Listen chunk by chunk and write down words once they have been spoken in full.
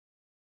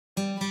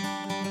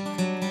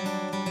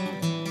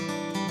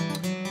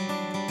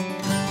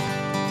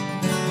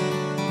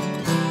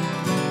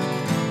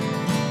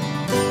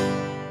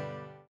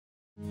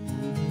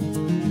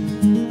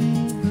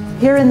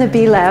Here in the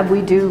Bee Lab,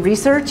 we do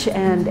research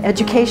and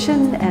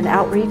education and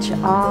outreach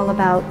all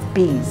about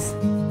bees.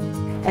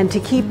 And to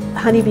keep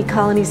honeybee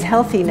colonies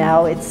healthy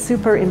now, it's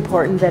super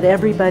important that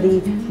everybody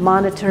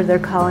monitor their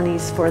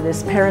colonies for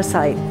this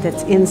parasite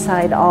that's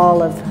inside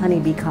all of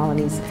honeybee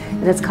colonies,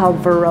 and it's called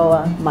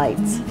Varroa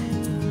mites.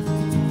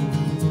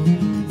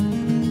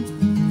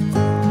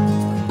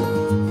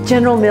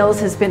 General Mills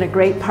has been a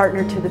great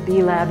partner to the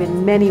Bee Lab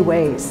in many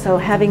ways, so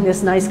having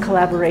this nice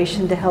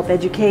collaboration to help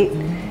educate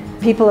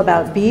people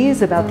about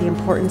bees, about the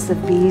importance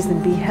of bees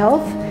and bee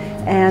health,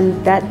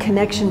 and that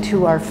connection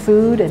to our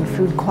food and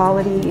food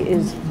quality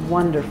is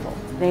wonderful.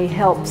 They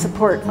help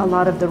support a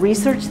lot of the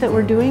research that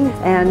we're doing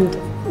and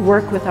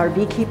work with our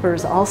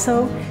beekeepers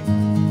also.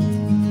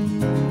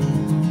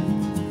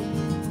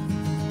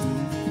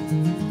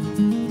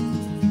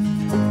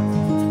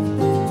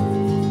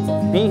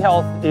 Bee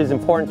health is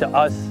important to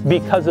us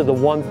because of the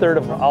 1/3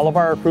 of all of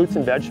our fruits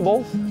and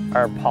vegetables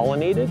are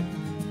pollinated.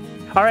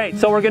 All right,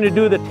 so we're going to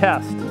do the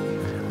test.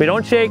 We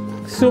don't shake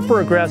super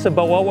aggressive,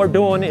 but what we're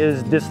doing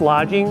is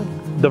dislodging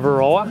the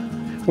Varroa.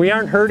 We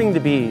aren't hurting the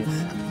bees.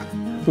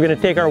 We're going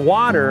to take our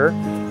water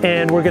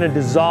and we're going to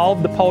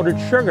dissolve the powdered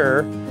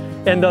sugar,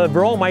 and the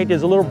Varroa mite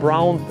is a little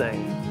brown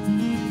thing.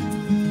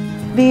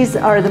 Bees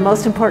are the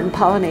most important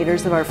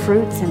pollinators of our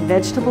fruits and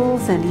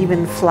vegetables and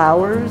even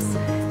flowers.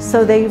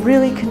 So they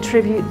really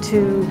contribute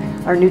to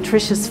our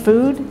nutritious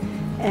food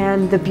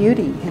and the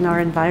beauty in our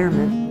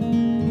environment.